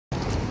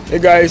Hey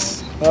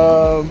guys,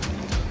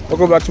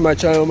 welcome back to my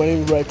channel. My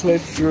name is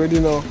Clef, you already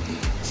know.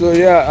 So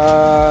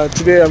yeah,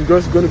 today I'm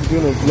just going to be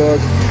doing a vlog.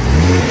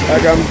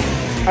 Like I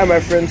and my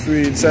friends,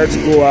 we decided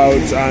to go out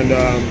and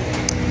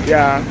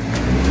yeah,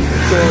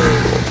 so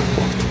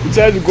we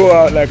decided to go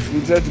out, like we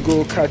decided to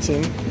go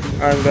karting,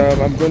 and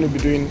I'm going to be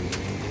doing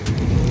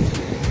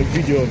a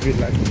video of it,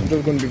 like I'm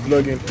just going to be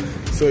vlogging.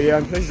 So yeah,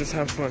 let's just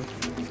have fun.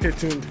 Stay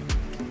tuned.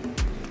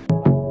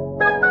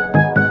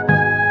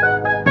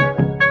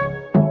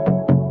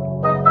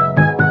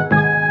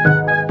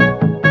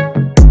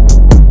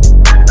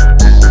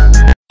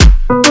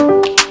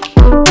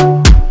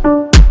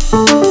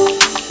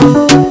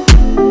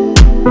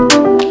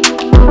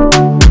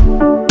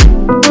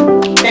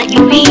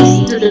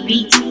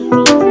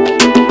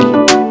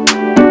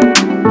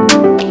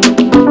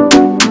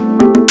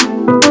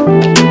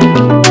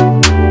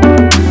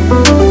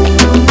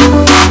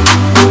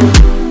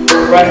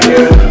 Right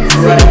here.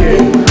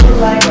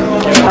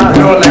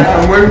 No, like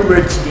I'm wearing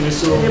red today,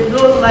 so if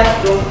those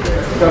lights don't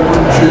care, I'm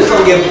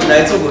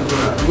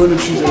going to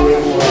choose a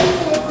red one.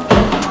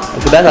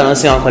 Okay, better not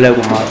say I'm color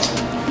with match.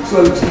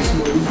 So it looks too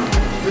small.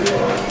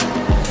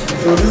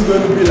 So this is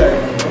going to be like,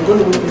 I'm going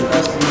to move this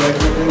ass to be like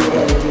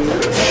everywhere.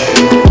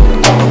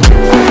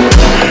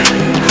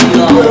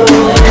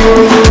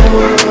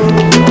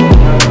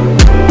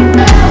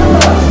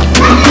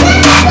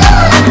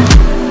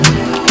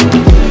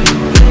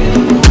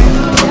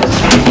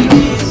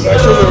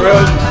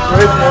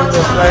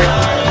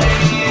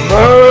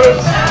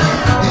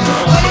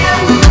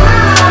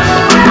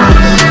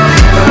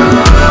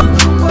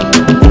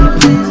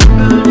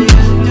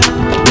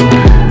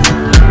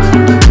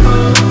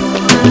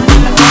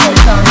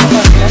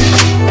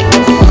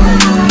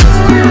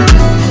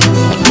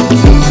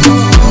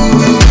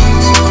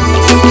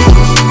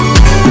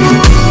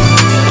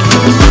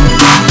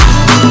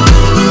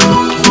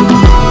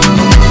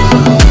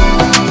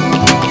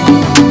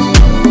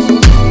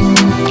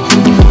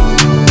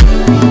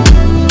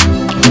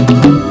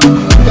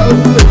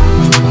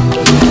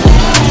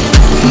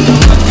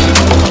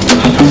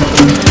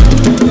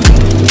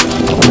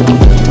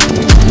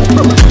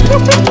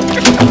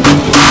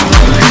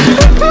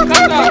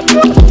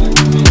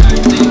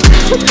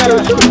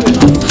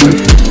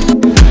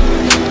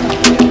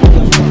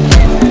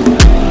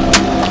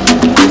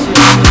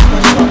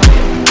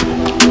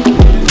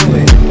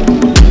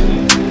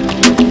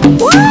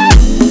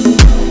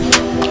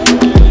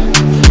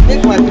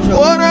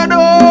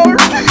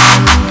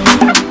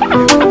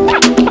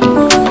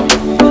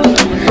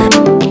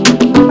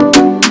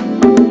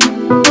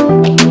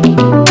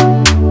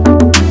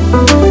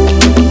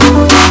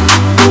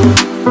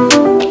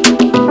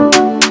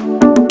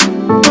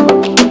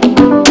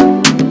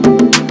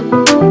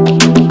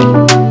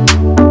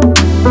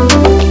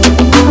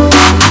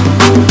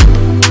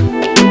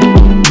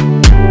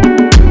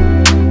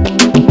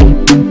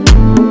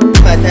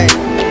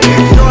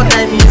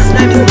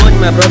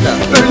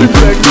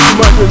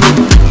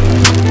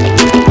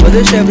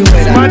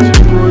 It's magic,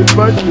 bro. It's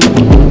magic.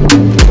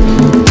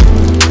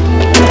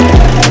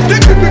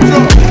 Take the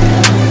picture.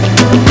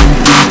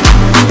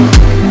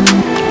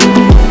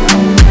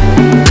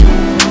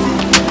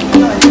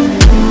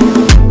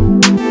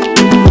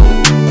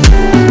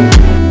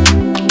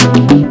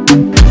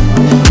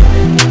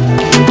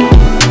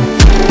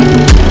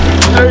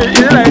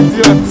 You're like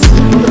idiots.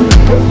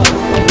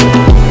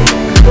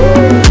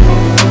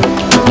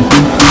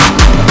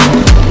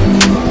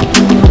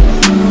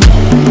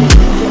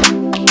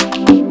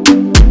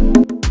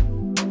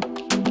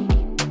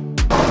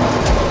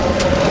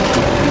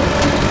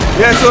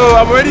 Yeah, so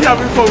I'm already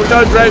having fun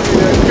without driving.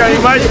 You can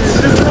imagine this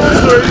is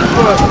already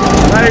fun.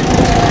 Like,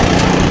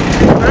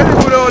 I don't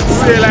even know what to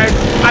say. Like,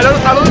 I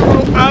don't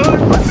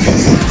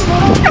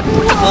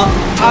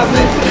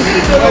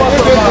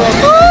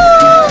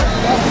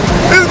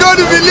This is going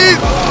to be lit.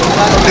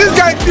 This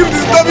guy keeps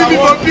disturbing me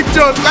for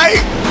pictures. Like,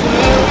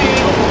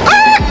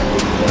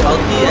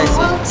 Okay, I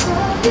see.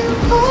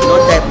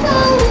 Not that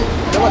bad.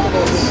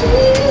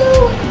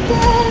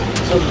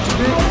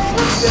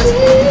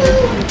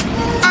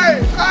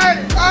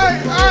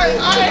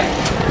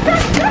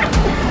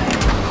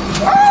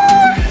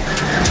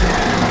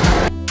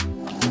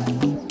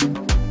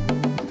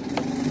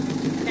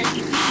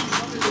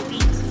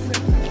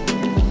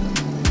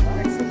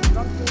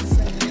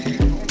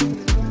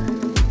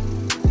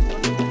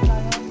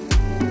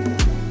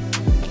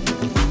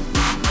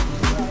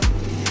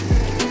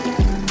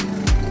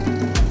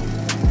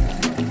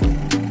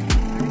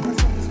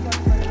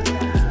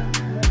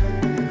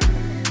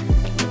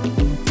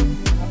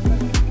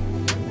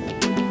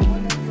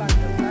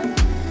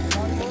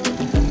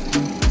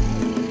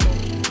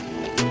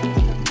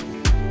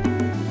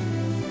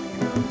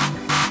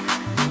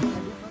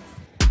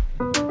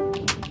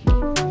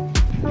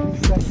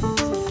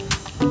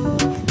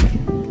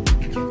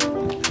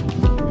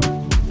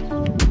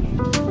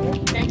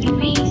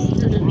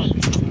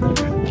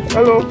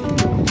 Hello.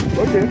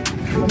 Okay.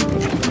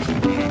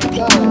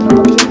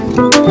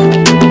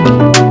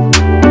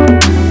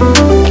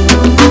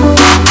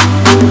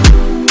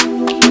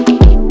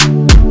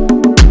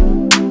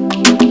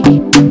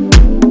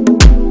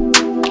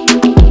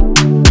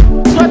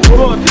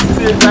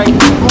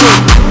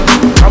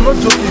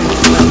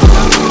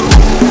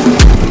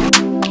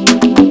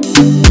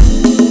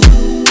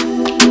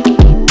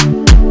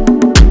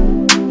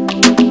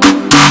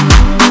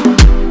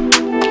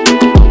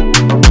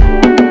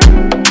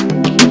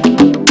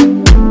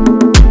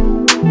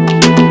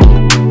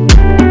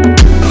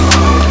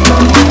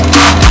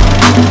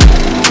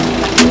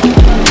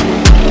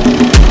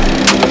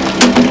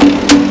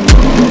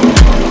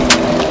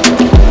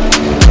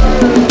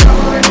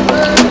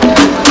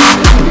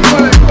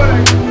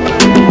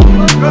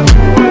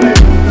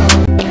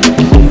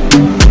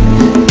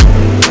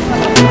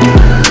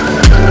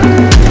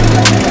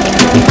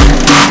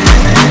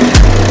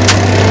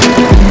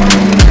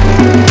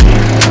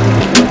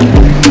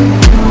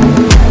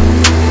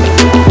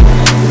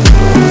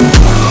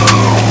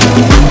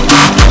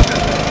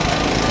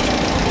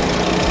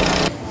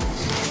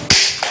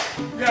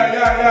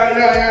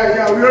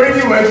 Yeah, we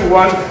already went for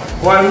one.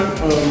 I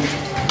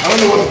don't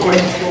know what to call it,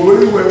 but we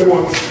already went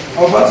once. I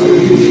was about to.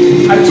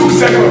 I took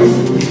seconds.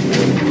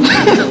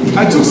 I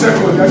took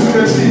seconds. As you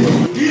can see.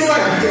 You know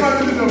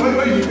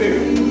what did you think?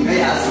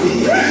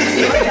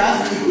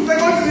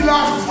 Second to the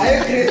last. Are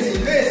you crazy?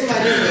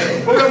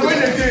 But we're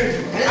going again.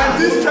 And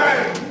this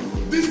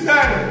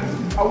time,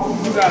 I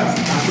won't do that.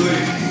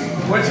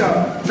 Watch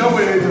out. Don't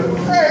wait later.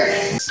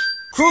 Hey.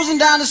 Cruising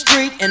down the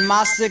street in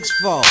my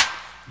 6'4",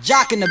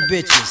 jocking the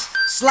bitches,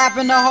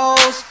 slapping the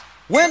hoes.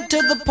 Went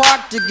to the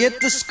park to get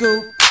the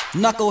scoop.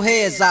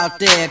 Knuckleheads out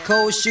there,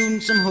 cold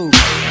shooting some hoops.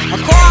 A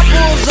car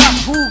pulls up,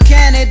 who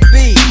can it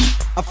be?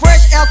 A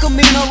fresh El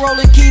Camino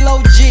rolling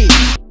Kilo G.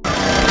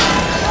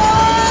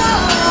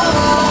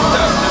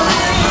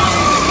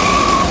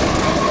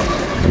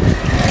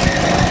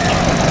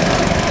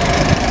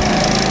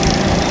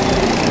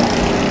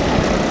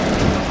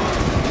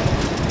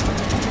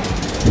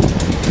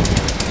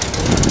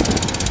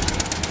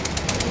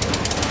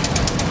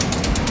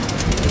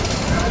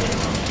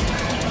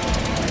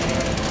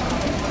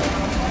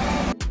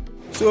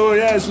 So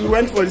yes, we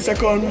went for the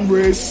second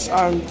race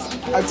and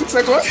I took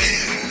second.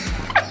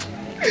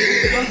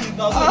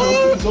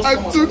 I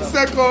took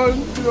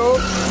second, you know.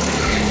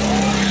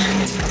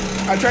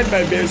 I tried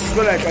my best. It's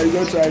not like I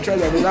don't try. I tried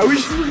my best.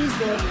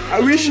 I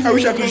wish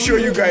I could show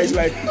you guys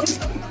like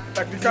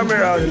the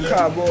camera on the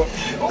car, but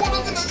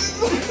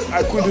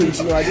I couldn't.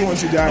 You know, I didn't want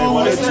to die. I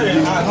wanted to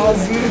live.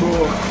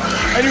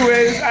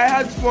 Anyways, I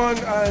had fun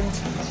and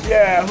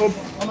yeah, I hope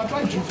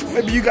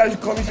maybe you guys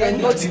come. If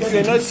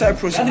you're not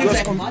Cyprus, you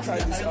just come try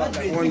this out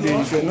like one day.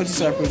 If you're not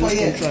Cyprus, just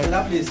come try.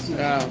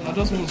 Yeah, I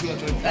just want to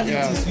try.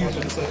 Yeah.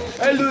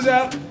 Hey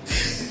loser!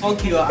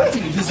 Fuck you, I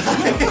think you loser.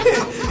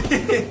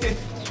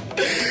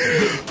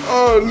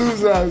 Oh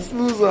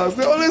losers!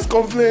 They always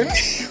complain.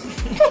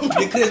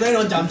 Because they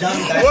don't jam.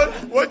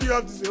 What do you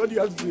have to say?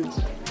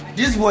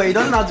 This boy, he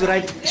doesn't know how to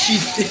write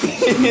shit.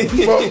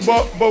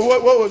 but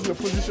what was your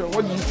position?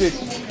 What did you take?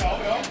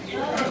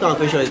 No,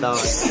 I'm sure it's that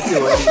one.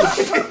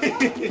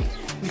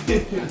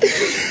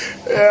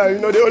 Yeah, you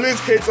know, they always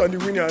hate on the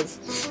winners.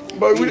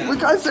 But we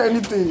can't say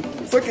anything.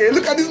 It's okay.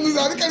 Look at this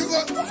loser. Look at this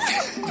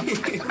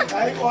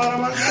one.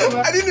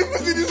 I didn't even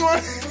see this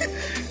one.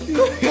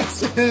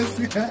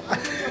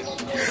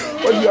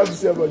 What do you have to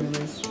say about the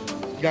race?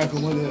 Guy,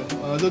 come on there.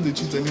 I don't do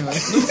cheat anyhow. Now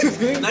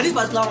this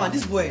particular one,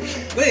 this boy,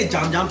 where is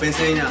jam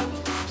person now?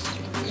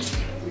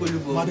 But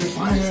they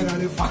fine.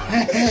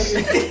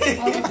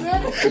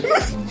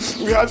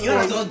 We had You know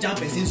fun. not jam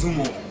person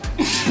sumo.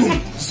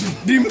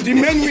 The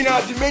main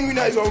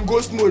winner is on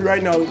ghost mode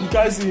right now. You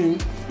can't see him.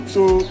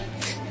 So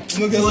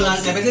So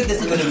that's the person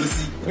that's gonna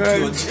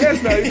see.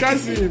 yes, now you can't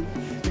see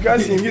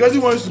him. He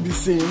doesn't want to be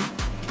seen.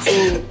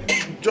 So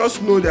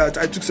just know that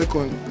I took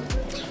second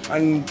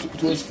and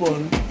it was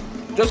fun.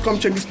 Just come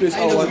check this place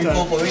out one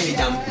time. For when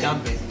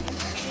jam person.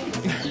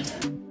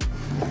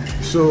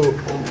 So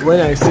when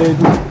I said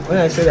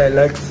I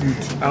like food,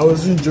 I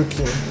wasn't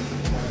joking.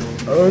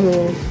 I don't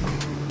know.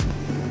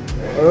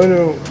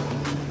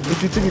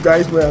 If you think you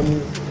guys where I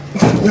mean,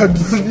 you're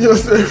deceiving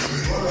yourself.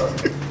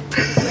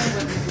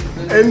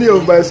 Any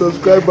of my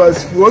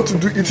subscribers, if you want to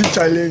do eating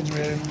challenge,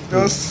 man,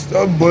 just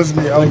buzz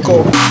me. I'll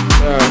come.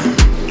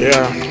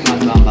 Yeah.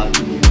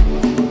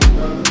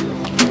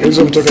 Here's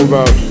what I'm talking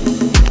about.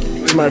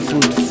 It's my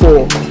food. 4.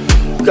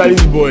 Look at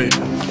this boy.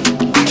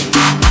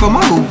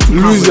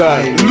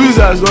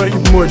 Losers don't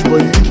eat much,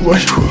 but you eat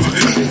much.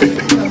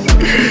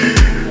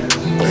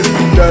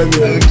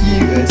 Daniel.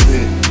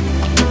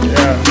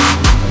 Yeah.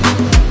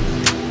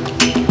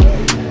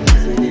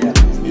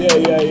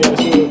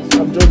 So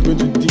I'm just going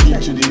to dig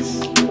into this.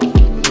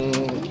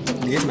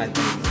 Here's my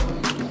thing.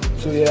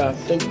 So yeah,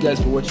 thank you guys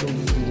for watching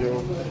this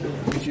video.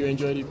 If you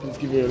enjoyed it, please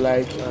give it a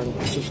like and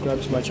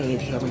subscribe to my channel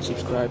if you haven't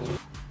subscribed.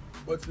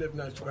 What's left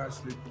now is to go and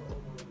sleep.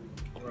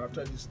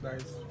 After this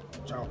nice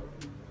ciao.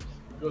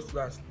 Just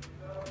last.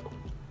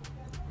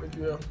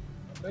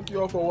 Thank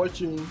you all for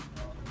watching.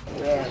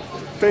 Yeah,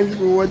 thank you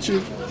for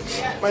watching.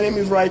 My name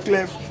is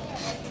Clef.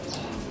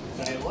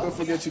 Don't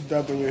forget to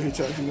dab on your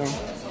haters, you know.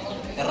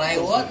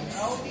 Right what?